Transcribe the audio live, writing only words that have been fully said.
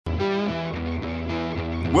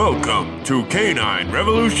Welcome to Canine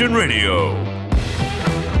Revolution Radio.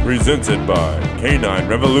 Presented by Canine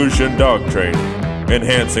Revolution Dog Training,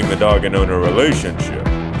 enhancing the dog and owner relationship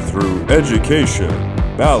through education,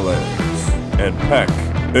 balance, and pack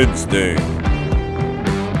instinct.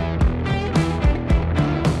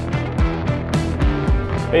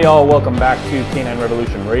 Hey y'all, welcome back to Canine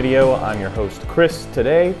Revolution Radio. I'm your host Chris.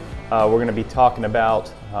 Today we're going to be talking about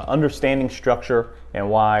understanding structure and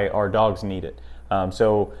why our dogs need it.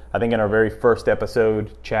 So I think in our very first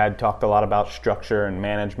episode, Chad talked a lot about structure and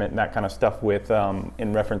management and that kind of stuff with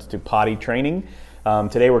in reference to potty training.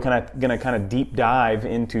 Today we're going to deep dive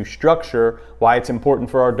into structure, why it's important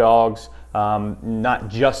for our dogs, not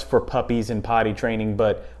just for puppies and potty training,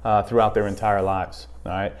 but throughout their entire lives.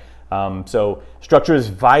 All right. So structure is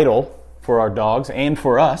vital for our dogs and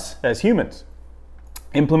for us as humans.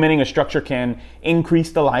 Implementing a structure can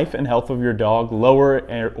increase the life and health of your dog,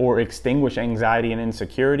 lower or extinguish anxiety and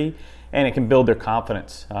insecurity, and it can build their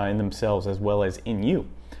confidence in themselves as well as in you.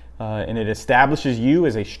 And it establishes you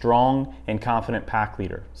as a strong and confident pack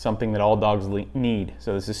leader, something that all dogs need.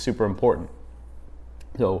 So this is super important.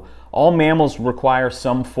 So all mammals require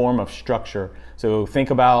some form of structure. So think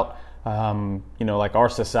about like our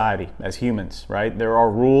society as humans, right? There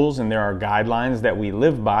are rules and there are guidelines that we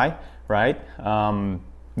live by, right?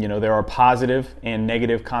 There are positive and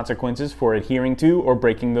negative consequences for adhering to or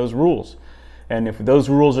breaking those rules. And if those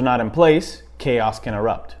rules are not in place, chaos can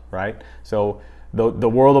erupt, right? So the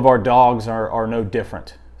world of our dogs are no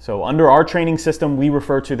different. So under our training system, we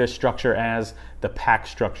refer to this structure as the pack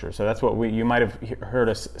structure. So that's what you might have heard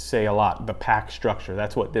us say a lot, the pack structure.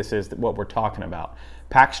 That's what this is, what we're talking about.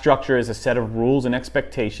 Pack structure is a set of rules and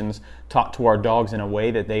expectations taught to our dogs in a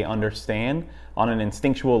way that they understand on an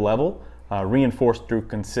instinctual level, reinforced through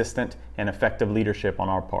consistent and effective leadership on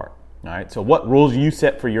our part. All right. So what rules you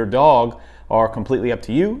set for your dog are completely up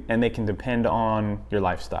to you, and they can depend on your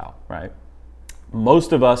lifestyle, right?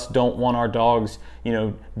 Most of us don't want our dogs,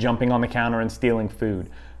 jumping on the counter and stealing food,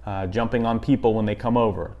 jumping on people when they come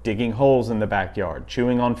over, digging holes in the backyard,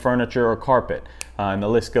 chewing on furniture or carpet, and the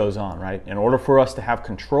list goes on, right? In order for us to have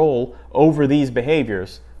control over these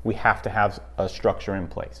behaviors, we have to have a structure in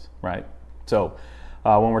place, right? So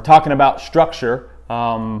when we're talking about structure,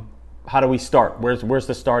 how do we start? Where's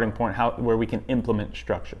the starting point where we can implement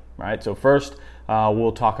structure, right? So first,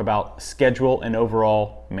 we'll talk about schedule and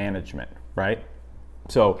overall management, right?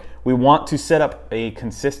 So we want to set up a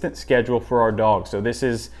consistent schedule for our dogs. So this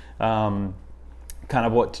is kind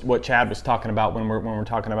of what Chad was talking about when we're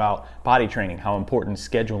talking about potty training, how important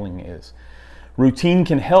scheduling is. Routine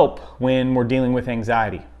can help when we're dealing with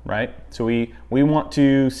anxiety, right? So we want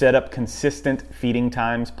to set up consistent feeding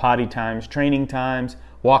times, potty times, training times,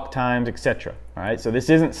 walk times, etc. All right. So this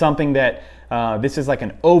isn't something that this is like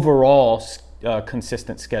an overall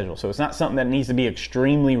consistent schedule. So it's not something that needs to be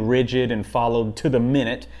extremely rigid and followed to the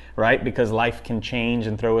minute, right? Because life can change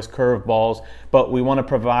and throw us curveballs, but we want to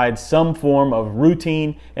provide some form of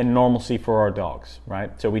routine and normalcy for our dogs,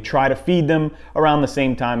 right? So we try to feed them around the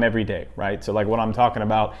same time every day, right? So like what I'm talking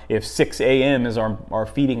about, if 6 a.m. is our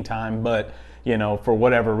feeding time, but for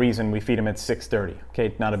whatever reason, we feed them at 6:30.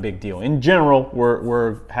 Okay, not a big deal. In general,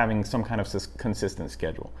 we're having some kind of consistent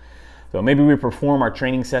schedule. So maybe we perform our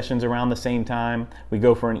training sessions around the same time. We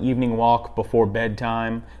go for an evening walk before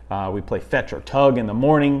bedtime. We play fetch or tug in the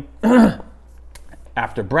morning,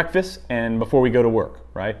 after breakfast, and before we go to work,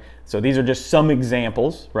 right? So these are just some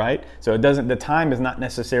examples, right? So the time is not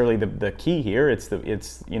necessarily the key here. It's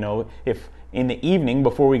if in the evening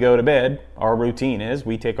before we go to bed, our routine is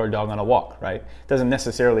we take our dog on a walk, right? It doesn't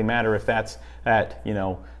necessarily matter if that's at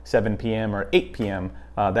 7 p.m. or 8 p.m.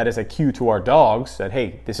 That is a cue to our dogs that,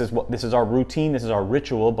 hey, this is our routine, this is our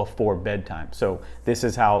ritual before bedtime. So this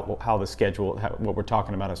is how the schedule, what we're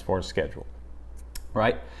talking about as far as schedule,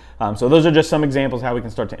 right? So those are just some examples how we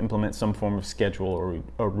can start to implement some form of schedule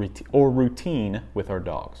or routine with our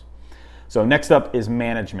dogs. So next up is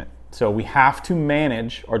management. So we have to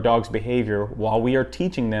manage our dog's behavior while we are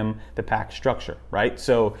teaching them the pack structure, right?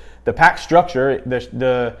 So the pack structure,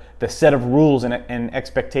 the set of rules and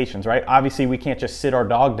expectations, right? Obviously, we can't just sit our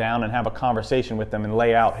dog down and have a conversation with them and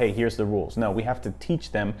lay out, hey, here's the rules. No, we have to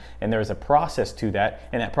teach them, and there's a process to that,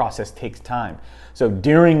 and that process takes time. So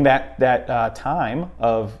during that time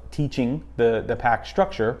of teaching the pack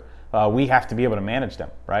structure, we have to be able to manage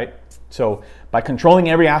them, right? So by controlling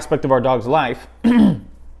every aspect of our dog's life,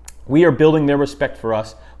 we are building their respect for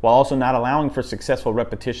us while also not allowing for successful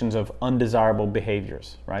repetitions of undesirable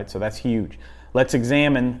behaviors, right? So that's huge. Let's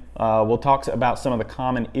examine, we'll talk about some of the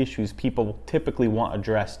common issues people typically want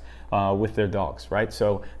addressed with their dogs, right?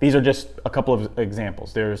 So these are just a couple of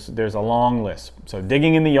examples. There's a long list. So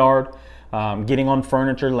digging in the yard, getting on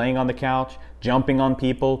furniture, laying on the couch, jumping on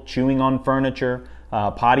people, chewing on furniture,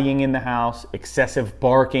 pottying in the house, excessive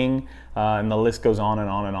barking, and the list goes on and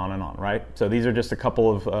on and on and on, right? So these are just a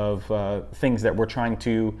couple of things that we're trying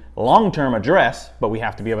to long-term address, but we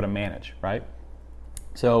have to be able to manage, right?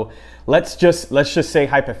 So let's just say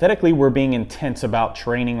hypothetically we're being intense about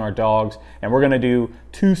training our dogs, and we're going to do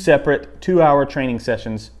 2 separate 2-hour training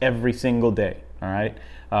sessions every single day, all right?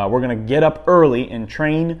 We're going to get up early and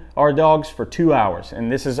train our dogs for 2 hours.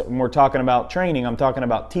 And this is, when we're talking about training, I'm talking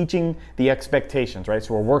about teaching the expectations, right?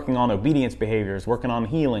 So we're working on obedience behaviors, working on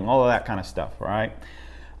healing, all of that kind of stuff, right?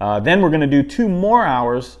 Then we're going to do 2 more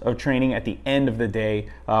hours of training at the end of the day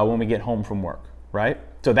when we get home from work, right?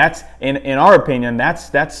 So that's, in our opinion, that's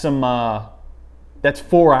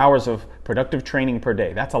 4 hours of productive training per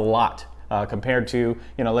day. That's a lot compared to,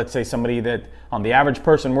 let's say somebody that on the average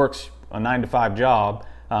person works a 9-to-5 job.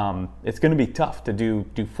 It's going to be tough to do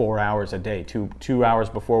 4 hours a day, 2 hours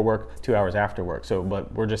before work, 2 hours after work. So,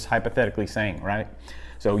 but we're just hypothetically saying, right?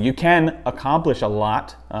 So you can accomplish a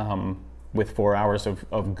lot with 4 hours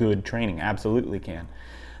of good training. Absolutely can.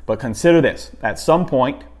 But consider this: at some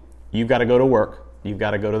point, you've got to go to work. You've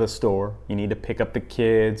got to go to the store. You need to pick up the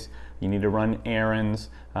kids. You need to run errands.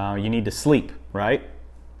 You need to sleep, right?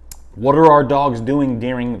 What are our dogs doing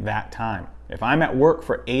during that time? If I'm at work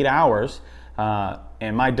for 8 hours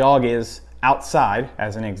and my dog is outside,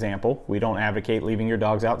 as an example, we don't advocate leaving your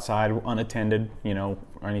dogs outside unattended, or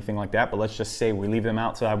anything like that, but let's just say we leave them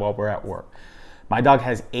outside while we're at work. My dog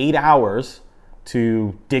has 8 hours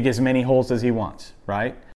to dig as many holes as he wants,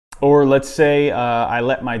 right? Or let's say I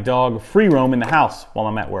let my dog free roam in the house while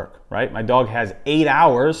I'm at work, right? My dog has 8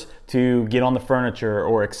 hours to get on the furniture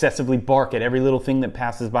or excessively bark at every little thing that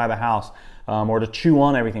passes by the house, or to chew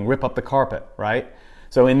on everything, rip up the carpet, right?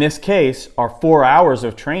 So in this case, our 4 hours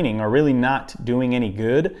of training are really not doing any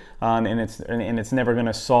good, and it's never going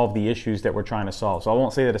to solve the issues that we're trying to solve. So I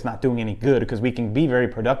won't say that it's not doing any good, because we can be very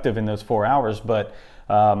productive in those 4 hours, but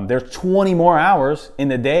there's 20 more hours in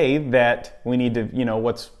the day that we need to,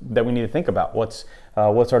 that we need to think about. What's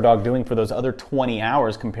our dog doing for those other 20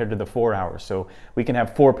 hours compared to the 4 hours? So we can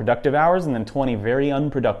have 4 productive hours and then 20 very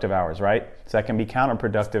unproductive hours, right? So that can be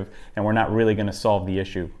counterproductive, and we're not really going to solve the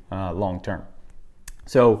issue long term.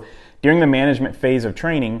 So during the management phase of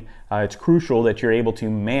training, it's crucial that you're able to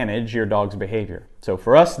manage your dog's behavior. So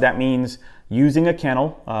for us, that means using a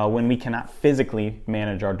kennel when we cannot physically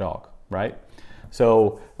manage our dog, right?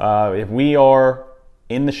 So if we are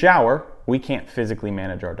in the shower, we can't physically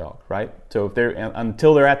manage our dog, right? So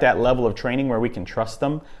until they're at that level of training where we can trust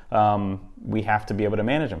them, we have to be able to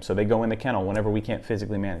manage them. So they go in the kennel whenever we can't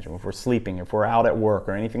physically manage them. If we're sleeping, if we're out at work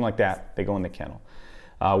or anything like that, they go in the kennel.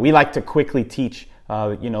 We like to quickly teach,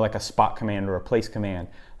 like a spot command or a place command,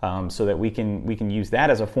 so that we can use that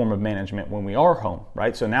as a form of management when we are home,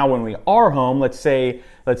 right? So now when we are home, let's say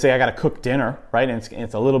I got to cook dinner, right? And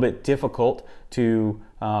it's a little bit difficult to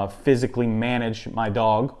physically manage my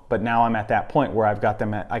dog, but now I'm at that point where I've got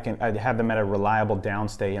them I have them at a reliable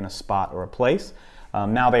downstay in a spot or a place.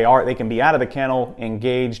 Now they can be out of the kennel,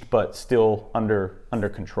 engaged, but still under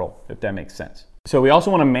control, if that makes sense. So we also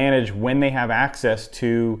want to manage when they have access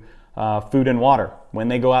to food and water, when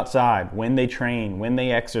they go outside, when they train, when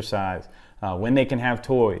they exercise, when they can have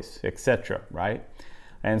toys, etc., right?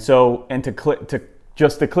 And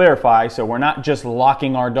to clarify, so we're not just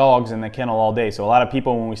locking our dogs in the kennel all day. So a lot of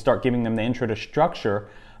people, when we start giving them the intro to structure,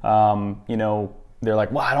 they're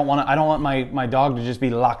like, well, I don't want my dog to just be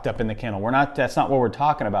locked up in the kennel. That's not what we're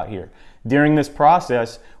talking about here. During this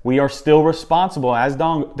process, we are still responsible as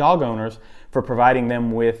dog owners for providing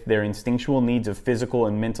them with their instinctual needs of physical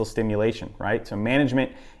and mental stimulation, right? So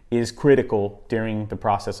management is critical during the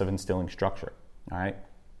process of instilling structure, all right?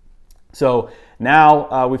 So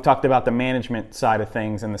now we've talked about the management side of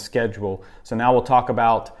things and the schedule. So now we'll talk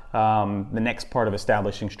about the next part of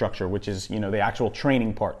establishing structure, which is, the actual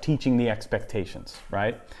training part, teaching the expectations,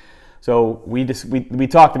 right? So we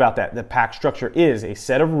talked about that. The pack structure is a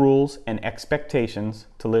set of rules and expectations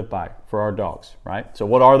to live by for our dogs, right? So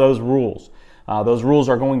what are those rules? Those rules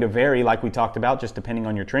are going to vary, like we talked about, just depending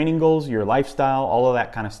on your training goals, your lifestyle, all of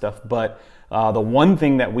that kind of stuff. But the one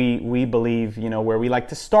thing that we believe, where we like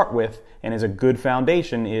to start with and is a good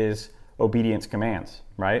foundation is obedience commands,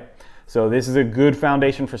 right? So this is a good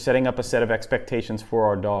foundation for setting up a set of expectations for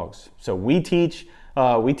our dogs. So we teach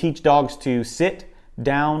dogs to sit,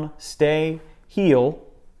 down, stay, heel,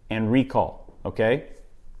 and recall, okay?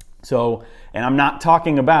 So, and I'm not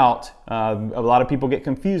talking about, a lot of people get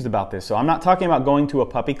confused about this. So I'm not talking about going to a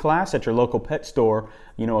puppy class at your local pet store,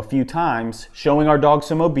 a few times, showing our dog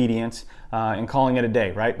some obedience, and calling it a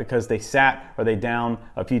day, right? Because they sat or they down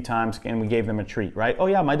a few times and we gave them a treat, right? Oh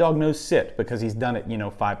yeah, my dog knows sit because he's done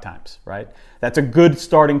it, 5 times, right? That's a good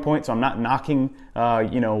starting point. So I'm not knocking,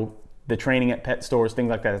 the training at pet stores, things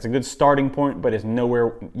like that. It's a good starting point, but it's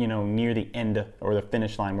nowhere, near the end or the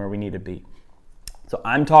finish line where we need to be. So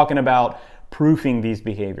I'm talking about proofing these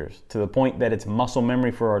behaviors to the point that it's muscle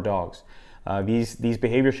memory for our dogs. These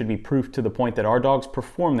behaviors should be proofed to the point that our dogs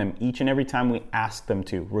perform them each and every time we ask them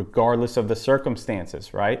to, regardless of the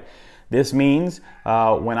circumstances, right? This means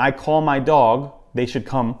when I call my dog, they should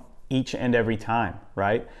come each and every time,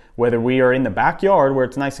 right? Whether we are in the backyard where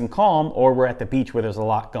it's nice and calm, or we're at the beach where there's a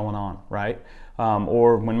lot going on, right?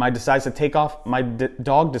 Or when my dog decides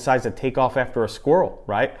to take off after a squirrel,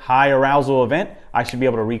 right? High arousal event, I should be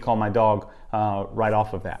able to recall my dog right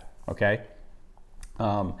off of that, okay?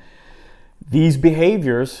 These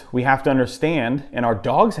behaviors we have to understand, and our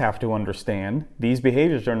dogs have to understand, these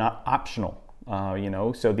behaviors are not optional,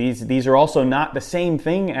 so these are also not the same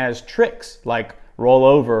thing as tricks like roll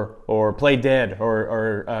over or play dead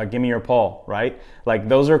or give me your paw, right? Like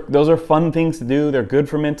those are fun things to do. They're good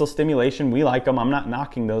for mental stimulation. We like them. I'm not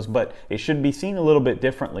knocking those, but it should be seen a little bit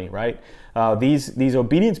differently, right? These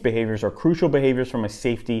obedience behaviors are crucial behaviors from a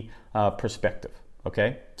safety perspective.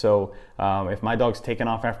 Okay, so if my dog's taking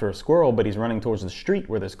off after a squirrel, but he's running towards the street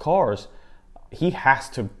where there's cars, he has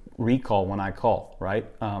to recall when I call, right?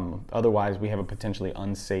 Otherwise, we have a potentially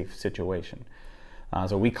unsafe situation.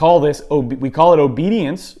 So we call it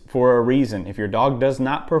obedience for a reason. If your dog does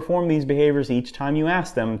not perform these behaviors each time you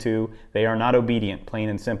ask them to, they are not obedient, plain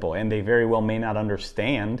and simple, and they very well may not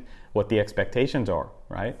understand what the expectations are,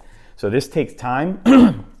 right? So this takes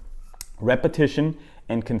time, repetition,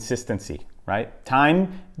 and consistency, right?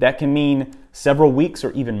 Time, that can mean several weeks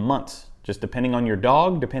or even months, just depending on your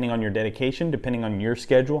dog, depending on your dedication, depending on your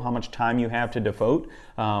schedule, how much time you have to devote.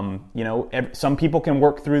 Some people can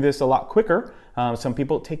work through this a lot quicker. Some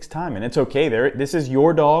people, it takes time, and it's okay. This is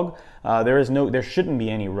your dog. There shouldn't be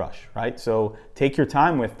any rush, right? So take your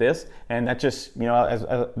time with this, and that just, as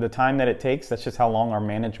the time that it takes, that's just how long our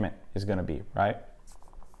management is going to be, right?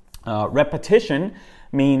 Repetition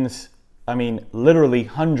means, literally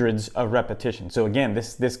hundreds of repetitions. So again,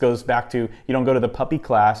 this goes back to, you don't go to the puppy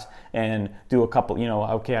class and do a couple,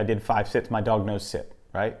 okay, I did 5 sits, my dog knows sit,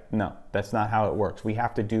 right? No, that's not how it works. We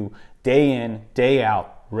have to do day in, day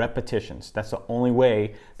out repetitions. That's the only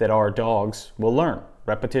way that our dogs will learn.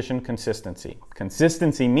 Repetition, consistency.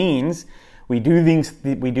 Consistency means we do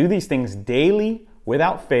these things daily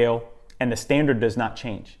without fail, and the standard does not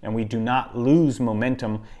change, and we do not lose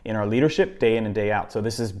momentum in our leadership day in and day out. So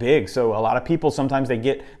this is big. So a lot of people, sometimes they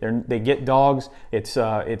get dogs,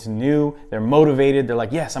 it's new, they're motivated, they're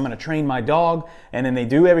like, yes, I'm going to train my dog, and then they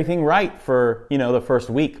do everything right for the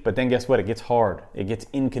first week, but then guess what? It gets hard, it gets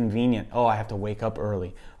inconvenient. Oh, I have to wake up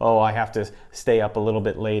early. Oh, I have to stay up a little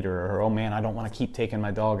bit later, or oh man, I don't want to keep taking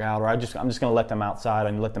my dog out, or I'm just going to let them outside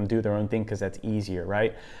and let them do their own thing because that's easier,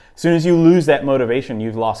 right? As soon as you lose that motivation,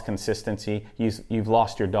 you've lost consistency. You've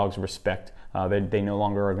lost your dog's respect. They no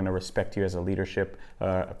longer are going to respect you as a leadership,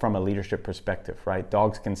 from a leadership perspective, right?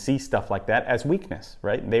 Dogs can see stuff like that as weakness,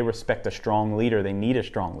 right? They respect a strong leader. They need a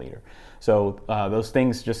strong leader. So those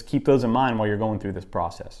things, just keep those in mind while you're going through this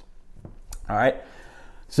process. All right.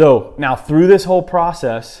 So now through this whole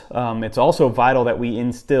process, it's also vital that we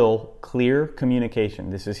instill clear communication.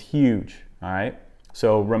 This is huge. All right.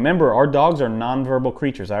 So remember, our dogs are nonverbal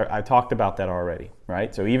creatures. I talked about that already,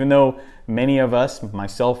 right? So even though many of us,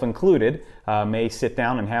 myself included, may sit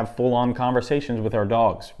down and have full-on conversations with our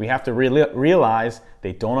dogs, we have to realize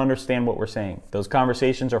they don't understand what we're saying. Those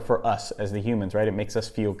conversations are for us as the humans, right? It makes us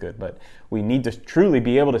feel good, but we need to truly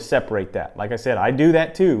be able to separate that. Like I said, I do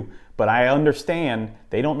that too, but I understand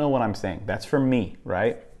they don't know what I'm saying. That's for me,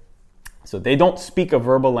 right? So they don't speak a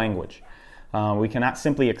verbal language. We cannot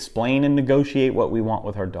simply explain and negotiate what we want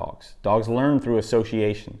with our dogs. Dogs learn through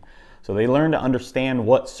association. So they learn to understand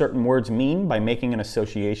what certain words mean by making an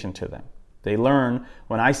association to them. They learn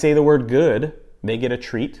when I say the word good, they get a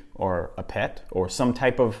treat or a pet or some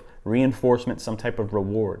type of reinforcement, some type of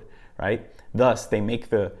reward, right? Thus, they make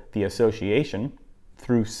the association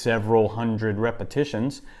through several hundred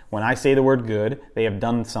repetitions. When I say the word good, they have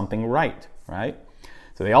done something right, right?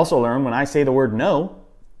 So they also learn when I say the word no,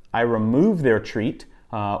 I remove their treat,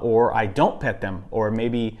 or I don't pet them, or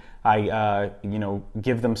maybe I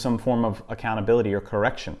give them some form of accountability or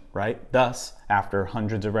correction, right? Thus, after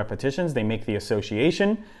hundreds of repetitions, they make the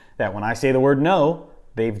association that when I say the word no,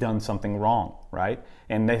 they've done something wrong, right?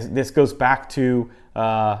 And this goes back to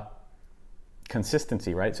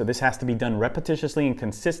consistency, right? So this has to be done repetitiously and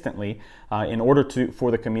consistently in order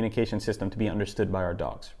for the communication system to be understood by our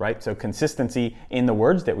dogs, right? So consistency in the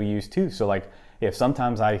words that we use too. So like if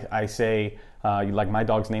sometimes I say, like my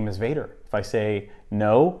dog's name is Vader. If I say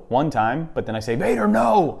no one time, but then I say Vader,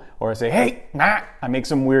 no, or I say hey, nah, I make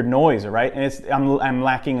some weird noise, right? And I'm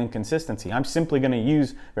lacking in consistency. I'm simply going to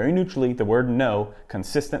use very neutrally the word no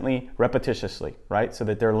consistently, repetitiously, right? So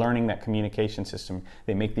that they're learning that communication system.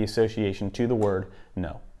 They make the association to the word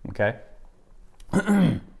no. Okay.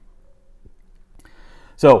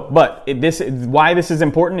 So, but why this is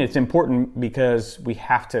important? It's important because we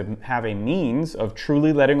have to have a means of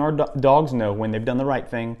truly letting our dogs know when they've done the right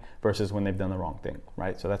thing versus when they've done the wrong thing,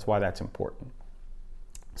 right? So that's why that's important.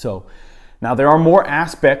 So now there are more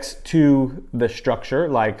aspects to the structure,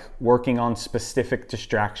 like working on specific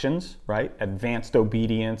distractions, right? Advanced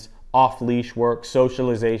obedience, off-leash work,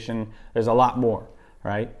 socialization. There's a lot more,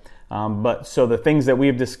 right? But so the things that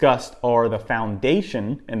we've discussed are the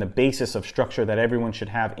foundation and the basis of structure that everyone should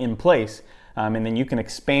have in place. And then you can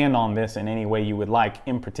expand on this in any way you would like,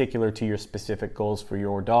 in particular to your specific goals for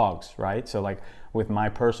your dogs, right? So like with my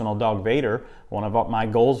personal dog Vader, one of my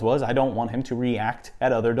goals was I don't want him to react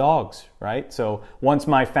at other dogs, right? So once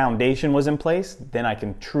my foundation was in place, then I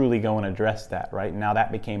can truly go and address that, right? Now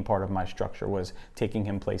that became part of my structure, was taking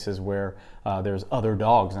him places where there's other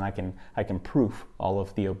dogs, and I can proof all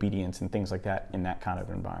of the obedience and things like that in that kind of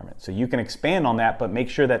environment. So you can expand on that, but make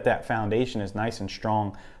sure that that foundation is nice and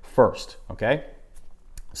strong first, okay?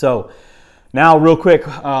 So now real quick,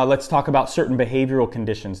 let's talk about certain behavioral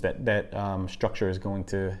conditions that structure is going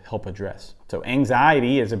to help address. So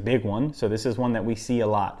anxiety is a big one. So this is one that we see a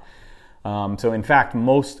lot. So in fact,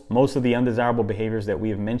 most of the undesirable behaviors that we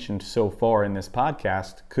have mentioned so far in this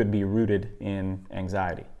podcast could be rooted in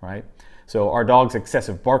anxiety, right? So our dog's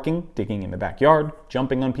excessive barking, digging in the backyard,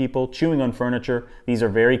 jumping on people, chewing on furniture, these are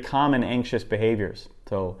very common anxious behaviors.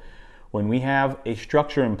 So when we have a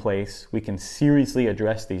structure in place, we can seriously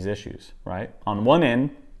address these issues, right? On one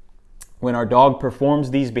end, when our dog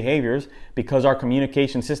performs these behaviors, because our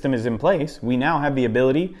communication system is in place, we now have the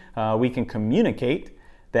ability, we can communicate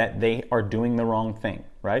that they are doing the wrong thing,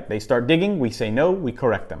 right? They start digging, we say no, we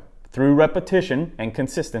correct them. Through repetition and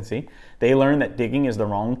consistency, they learn that digging is the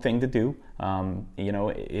wrong thing to do.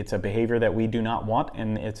 It's a behavior that we do not want,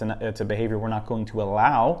 and it's a behavior we're not going to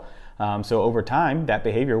allow. So over time, that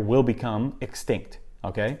behavior will become extinct,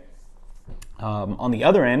 okay? On the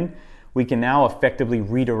other end, we can now effectively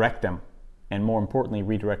redirect them, and more importantly,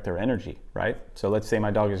 redirect their energy, right? So let's say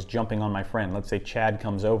my dog is jumping on my friend. Let's say Chad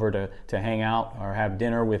comes over to hang out or have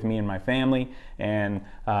dinner with me and my family, and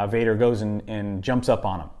Vader goes and jumps up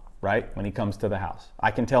on him, right, when he comes to the house.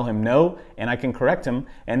 I can tell him no, and I can correct him,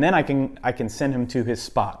 and then I can send him to his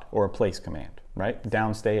spot or a place command, right?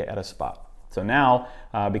 Downstay at a spot. So now,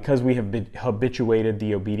 because we have habituated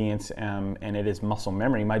the obedience and it is muscle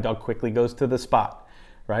memory, my dog quickly goes to the spot,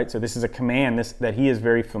 right? So this is a command that he is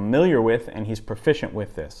very familiar with, and he's proficient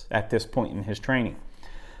with this at this point in his training.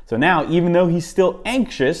 So now, even though he's still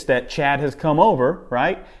anxious that Chad has come over,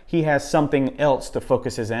 right, he has something else to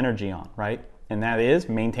focus his energy on, right? And that is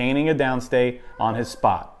maintaining a downstay on his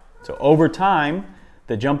spot. So over time,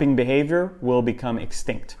 the jumping behavior will become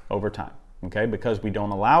extinct over time. Okay, because we don't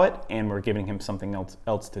allow it and we're giving him something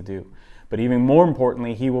else to do. But even more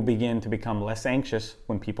importantly, he will begin to become less anxious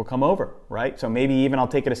when people come over, right? So maybe even I'll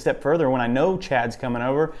take it a step further. When I know Chad's coming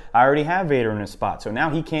over, I already have Vader in his spot. So now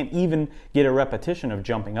he can't even get a repetition of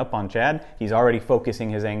jumping up on Chad. He's already focusing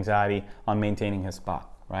his anxiety on maintaining his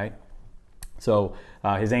spot, right? So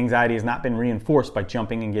his anxiety has not been reinforced by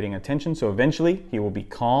jumping and getting attention. So eventually he will be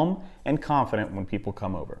calm and confident when people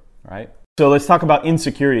come over, right? So let's talk about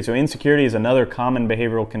insecurity. So insecurity is another common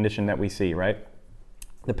behavioral condition that we see, right?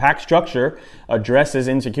 The pack structure addresses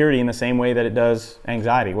insecurity in the same way that it does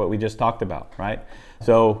anxiety, what we just talked about, right?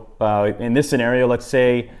 So in this scenario, let's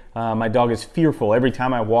say my dog is fearful every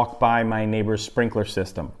time I walk by my neighbor's sprinkler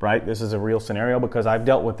system, right? This is a real scenario because I've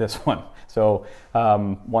dealt with this one. So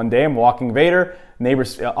one day I'm walking Vader,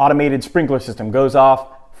 neighbor's automated sprinkler system goes off,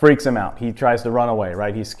 freaks him out. He tries to run away,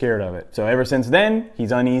 right? He's scared of it. So ever since then,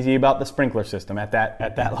 he's uneasy about the sprinkler system at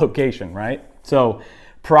that location, right? So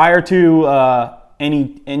prior to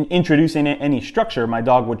introducing any structure, my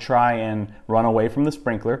dog would try and run away from the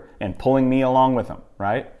sprinkler and pulling me along with him,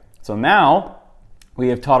 right? So now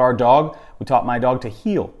we taught my dog to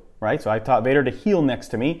heel, right? So I taught Vader to heel next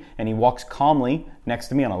to me, and he walks calmly next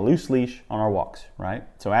to me on a loose leash on our walks, right?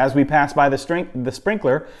 So as we pass by the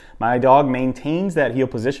sprinkler, my dog maintains that heel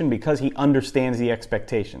position because he understands the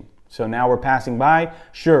expectation. So now we're passing by.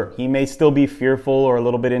 Sure, he may still be fearful or a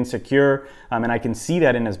little bit insecure, and I can see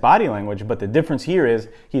that in his body language, but the difference here is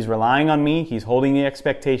he's relying on me, he's holding the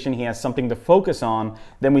expectation, he has something to focus on.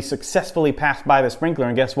 Then we successfully pass by the sprinkler,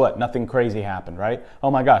 and guess what? Nothing crazy happened, right? Oh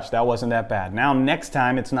my gosh, that wasn't that bad. Now next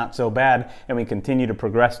time it's not so bad, and we continue to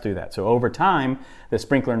progress through that. So over time, the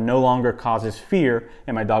sprinkler no longer causes fear,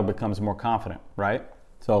 and my dog becomes more confident, right?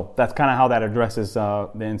 So that's kind of how that addresses the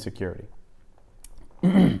insecurity.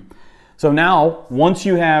 So now, once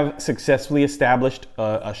you have successfully established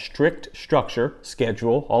a strict structure,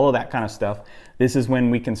 schedule, all of that kind of stuff, this is when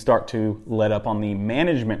we can start to let up on the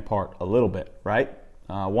management part a little bit, right?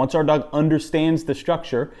 Once our dog understands the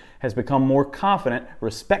structure, has become more confident,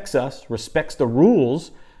 respects us, respects the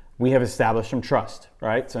rules, we have established some trust,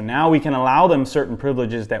 right? So now we can allow them certain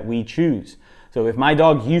privileges that we choose. So if my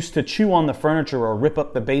dog used to chew on the furniture or rip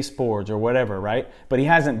up the baseboards or whatever, right? But he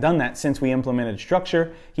hasn't done that since we implemented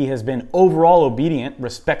structure. He has been overall obedient,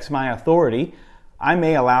 respects my authority. I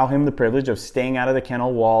may allow him the privilege of staying out of the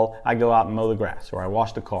kennel while I go out and mow the grass or I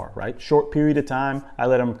wash the car, right? Short period of time, I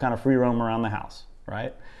let him kind of free roam around the house,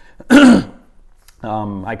 right?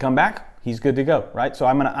 I come back, he's good to go, right? So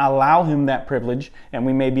I'm going to allow him that privilege, and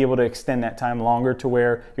we may be able to extend that time longer to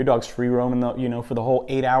where your dog's free roaming, for the whole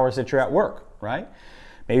 8 hours that you're at work, right?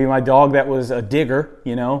 Maybe my dog that was a digger,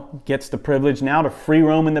 gets the privilege now to free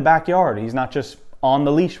roam in the backyard. He's not just on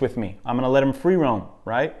the leash with me. I'm going to let him free roam,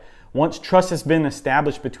 right? Once trust has been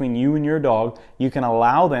established between you and your dog, you can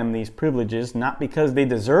allow them these privileges, not because they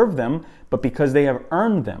deserve them, but because they have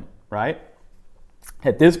earned them, right?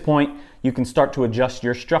 At this point, you can start to adjust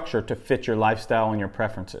your structure to fit your lifestyle and your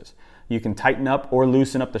preferences. You can tighten up or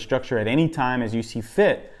loosen up the structure at any time as you see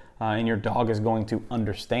fit, and your dog is going to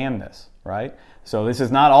understand this, right? So this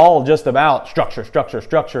is not all just about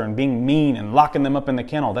structure, and being mean and locking them up in the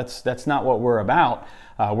kennel. That's not what we're about.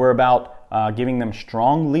 We're about giving them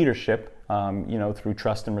strong leadership, through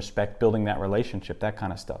trust and respect, building that relationship, that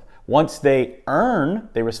kind of stuff. Once they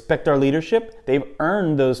respect our leadership, they've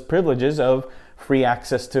earned those privileges of free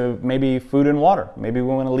access to maybe food and water. Maybe we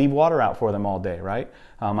want to leave water out for them all day, right?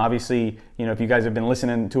 Obviously, if you guys have been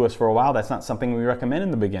listening to us for a while, that's not something we recommend in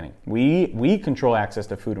the beginning. We control access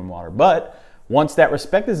to food and water. But once that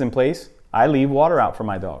respect is in place, I leave water out for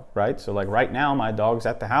my dog, right? So like right now, my dog's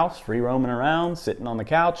at the house, free roaming around, sitting on the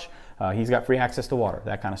couch. He's got free access to water,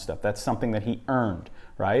 that kind of stuff. That's something that he earned,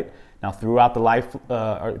 right? Now, throughout the life,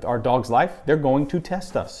 our dog's life, they're going to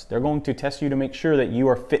test us. They're going to test you to make sure that you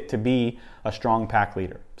are fit to be a strong pack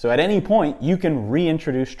leader. So at any point, you can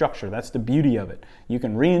reintroduce structure. That's the beauty of it. You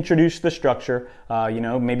can reintroduce the structure.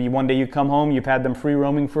 Maybe one day you come home, you've had them free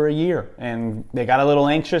roaming for a year, and they got a little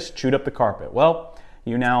anxious, chewed up the carpet. Well,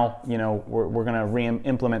 we're going to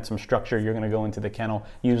re-implement some structure. You're going to go into the kennel.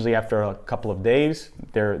 Usually after a couple of days,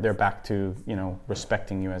 they're back to,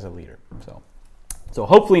 respecting you as a leader. So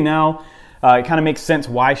hopefully now it kind of makes sense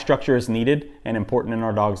why structure is needed and important in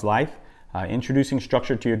our dog's life. Introducing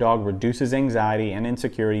structure to your dog reduces anxiety and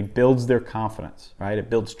insecurity, builds their confidence, right? It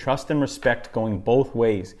builds trust and respect going both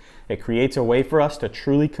ways. It creates a way for us to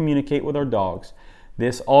truly communicate with our dogs.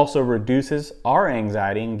 This also reduces our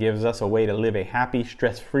anxiety and gives us a way to live a happy,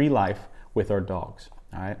 stress-free life with our dogs.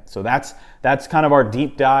 All right, so that's kind of our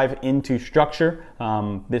deep dive into structure.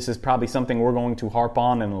 This is probably something we're going to harp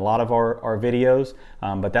on in a lot of our videos,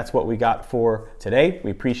 but that's what we got for today.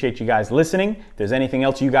 We appreciate you guys listening. If there's anything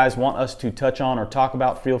else you guys want us to touch on or talk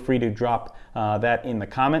about, feel free to drop that in the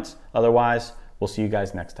comments. Otherwise, we'll see you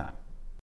guys next time.